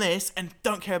focus on this and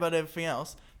don't care about everything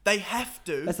else. They have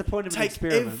to That's the point of take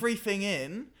everything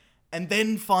in and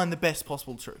then find the best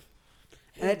possible truth.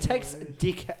 And it takes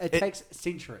takes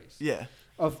centuries. Yeah.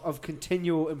 Of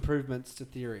continual improvements to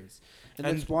theories. And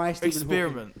that's why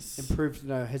Stephen Hawking improved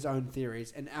his own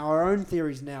theories. And our own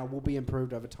theories now will be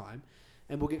improved over time.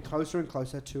 And we'll get closer and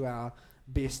closer to our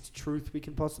best truth we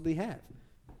can possibly have.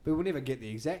 But we'll never get the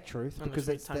exact truth because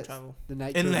that's the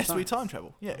nature of Unless science. we time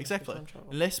travel. Yeah, exactly.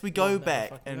 Unless we go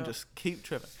back and just keep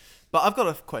tripping. But I've got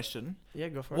a question. Yeah,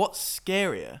 go for it. What's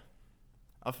scarier?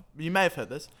 You may have heard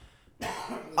this.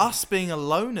 Us being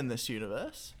alone in this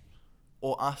universe,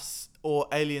 or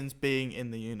aliens being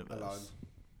in the universe?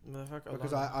 Alone.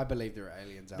 Because I believe there are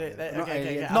aliens out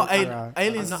there.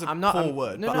 Aliens is a poor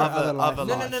word.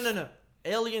 No.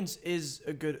 Aliens is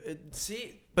a good...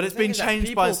 But it's been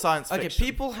changed by science fiction. Okay,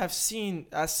 people have seen,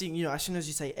 as soon as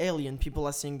you say alien, people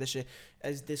are seeing this shit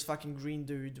as this fucking green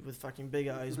dude with fucking big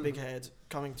eyes, big head,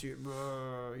 coming to you,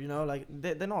 like,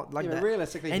 they're not like that.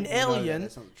 Realistically, an alien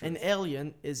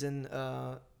is an,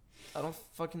 I don't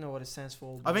fucking know what it stands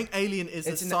for. I think alien is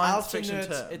a science fiction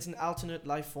term. It's an alternate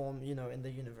life form, in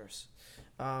the universe.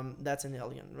 That's an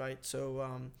alien, right? So,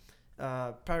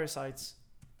 parasites,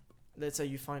 let's say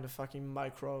you find a fucking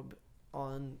microbe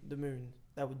on the moon.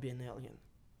 That would be an alien,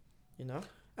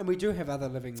 And we do have other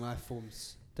living life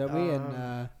forms, don't we?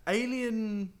 And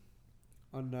alien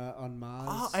on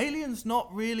Mars. Alien's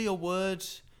not really a word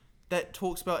that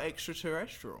talks about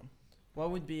extraterrestrial.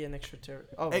 What would be an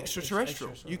extraterrestrial? Oh,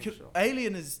 extraterrestrial. You could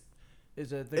alien is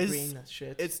the green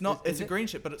shit. It's not. It's a green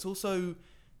shit, but it's also.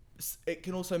 It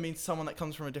can also mean someone that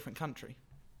comes from a different country.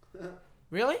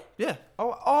 Really? Yeah.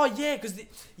 Oh yeah, because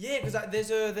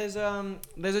there's a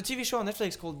TV show on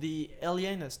Netflix called The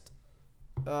Alienist,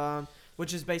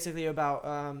 which is basically about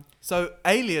So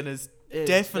alien is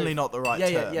definitely not the right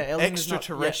term. Yeah.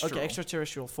 Extraterrestrial.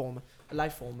 Extraterrestrial form,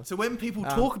 life form. So when people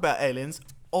talk about aliens,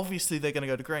 obviously they're going to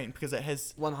go to green because it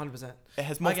has 100%. It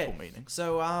has multiple meanings.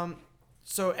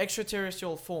 So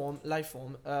extraterrestrial form, life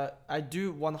form. I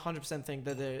do 100% think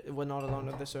that we're not alone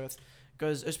on this earth.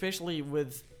 Because especially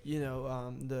with,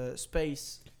 the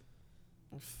space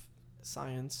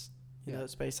science,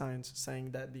 space science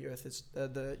saying that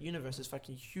the universe is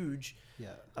fucking huge.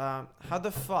 Yeah. How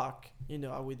the fuck,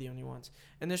 are we the only ones?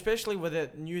 And especially with a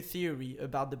new theory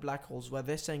about the black holes where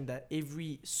they're saying that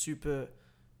every super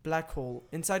black hole,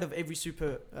 inside of every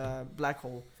super black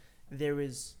hole, there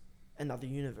is another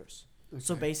universe. Okay.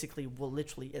 So basically,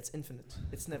 literally, it's infinite.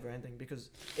 It's never ending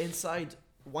because inside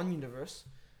one universe,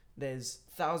 there's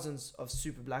thousands of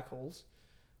super black holes,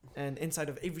 and inside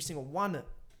of every single one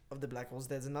of the black holes,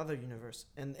 there's another universe,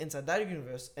 and inside that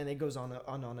universe, and it goes on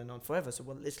and on forever. So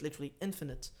it's literally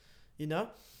infinite,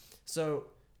 So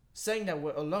saying that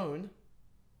we're alone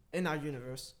in our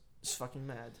universe is fucking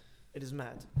mad. It is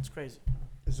mad. It's crazy.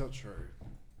 It's not true.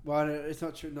 Well, it's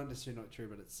not true. Not necessarily not true,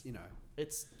 but it's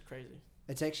it's crazy.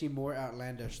 It's actually more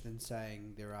outlandish than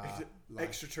saying there are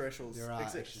extraterrestrials. There are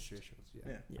extraterrestrials.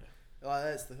 Yeah. Well,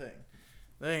 that's the thing.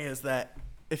 The thing is that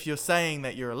if you're saying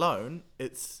that you're alone,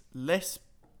 it's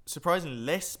surprisingly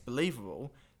less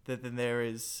believable that there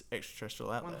is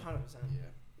extraterrestrial out 100%. there. 100%. Yeah.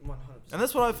 100%. And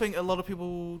that's what I think a lot of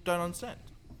people don't understand.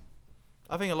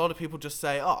 I think a lot of people just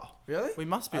say, "Oh, really? We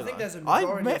must be." I think there's a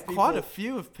majority. I've met quite a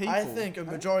few of people. I think a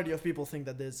majority of people think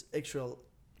that there's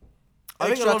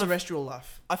extraterrestrial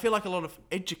life. I feel like a lot of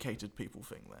educated people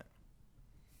think that.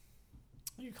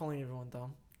 Are you calling everyone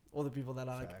dumb? All the people that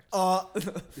are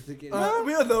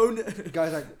we're alone.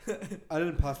 Guys, I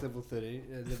didn't pass level 3.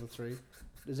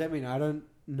 Does that mean I don't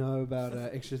know about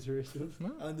extraterrestrials?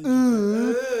 No.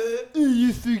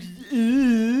 You think?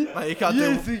 Mate, you can't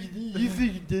do. You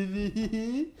think?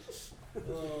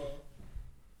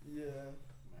 Yeah.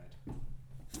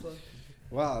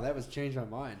 Wow, that was changed my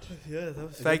mind. Yeah, that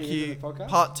was. Thank you.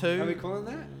 Part 2. Are we calling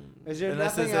that? Is there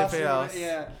Unless nothing there's else? anything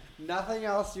else. Nothing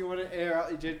else you want to air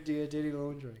out your dirty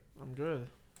laundry? I'm good.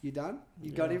 You done?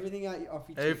 You got everything out off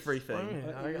your chest? Everything.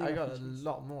 I got a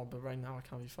lot more, but right now I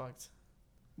can't be fucked.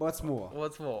 What's more?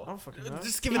 What's more? I don't fucking know.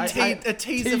 Just give a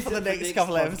teaser for the next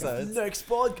couple of episodes. Next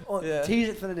podcast. Yeah. Tease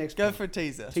it for the next. Go for a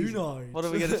teaser. Tonight. What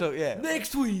are we going to talk? Yeah.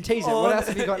 Next week. Tease it. What else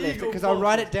have you got left? Because I'll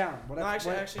write it down. No, I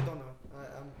actually don't know.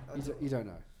 You don't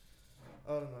know.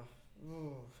 I don't know.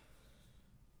 Ooh.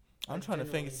 I'm trying to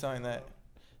think of something that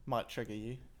might trigger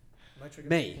you.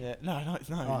 Me? Yeah. No.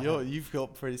 Oh, You've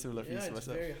got pretty similar views to it's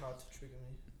myself. very hard to trigger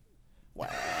me. Wow.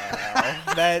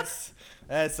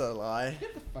 that's a lie.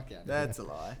 Get the fuck out of here. That's a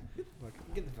lie.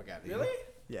 Get the fuck out of here. Really?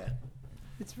 Yeah.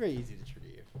 It's very easy to trigger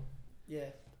you.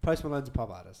 Yeah. Post Malone's a pop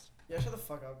artist. Yeah, shut the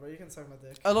fuck up, bro. You can suck my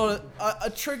dick. A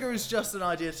trigger is just an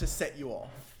idea to set you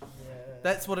off. Yeah.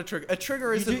 That's what a trigger. A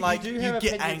trigger isn't you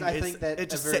get angry. I think that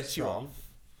it just are very sets you strong. off.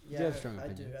 You do have strong I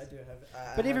opinions. do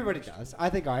have. But everybody does. I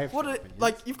think I have.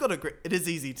 You've got to agree. It is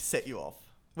easy to set you off.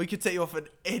 We could set you off at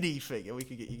anything, and we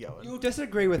could get you going. You'll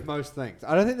disagree with most things.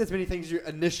 I don't think there's many things you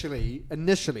initially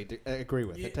agree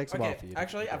with. It takes a while for you.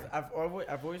 Actually, I've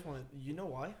always wanted. You know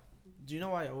why? Do you know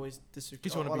why I always disagree?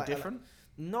 Because you want to be different.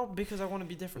 No, because I want to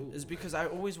be different. It's because I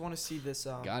always want to see this.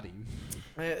 Got him.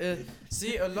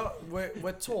 See a lot.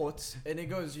 We're taught, and it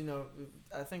goes. You know,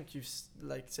 I think you've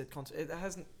said. It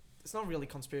hasn't. It's not really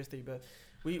conspiracy, but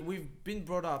we've been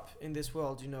brought up in this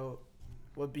world. You know,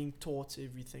 we're being taught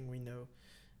everything we know,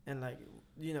 and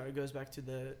it goes back to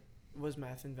was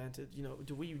math invented? You know,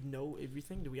 do we know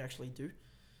everything? Do we actually do?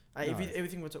 No.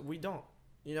 Everything we don't.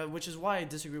 You know, which is why I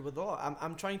disagree with the law.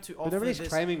 I'm trying to offer. But nobody's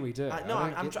claiming we do.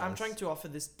 I'm trying to offer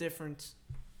this different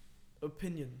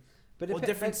opinion. But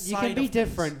different you can be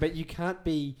different, but you can't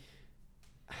be.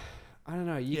 I don't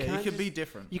know. You can be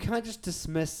different. You can't just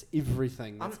dismiss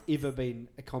everything that's ever been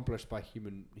accomplished by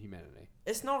humanity.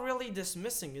 It's not really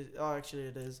dismissing it. Oh, actually,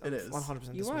 it is. It is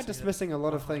 100%. You are dismissing a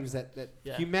lot of things that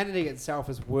humanity itself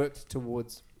has worked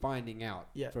towards finding out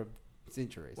for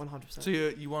centuries. 100%. So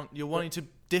you're wanting to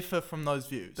differ from those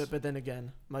views. But then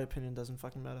again, my opinion doesn't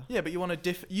fucking matter. Yeah, but you want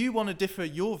to differ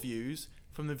your views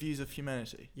from the views of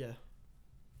humanity. Yeah.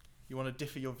 You want to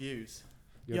differ your views.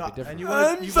 And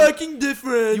I'm fucking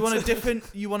different. You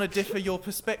want to differ your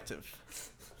perspective.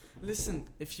 Listen,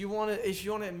 if you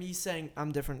want me saying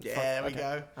I'm different, there we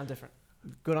go. I'm different.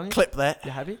 Good on you. Clip that.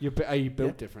 You happy? Are you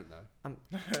built different though?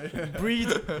 Breed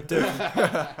different.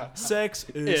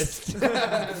 Sexist.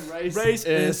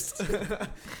 Racist.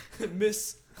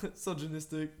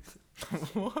 Misogynistic.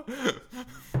 What?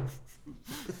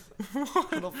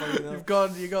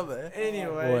 You got there.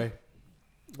 Anyway. Boy.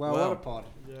 Well, what a pod.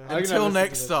 Yeah. Until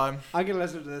next time. I'm going to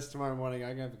lison to this tomorrow morning.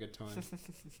 I'm going to have a good time. This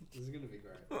is going to be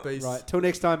great. Peace. Right. Till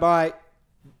next time. Bye.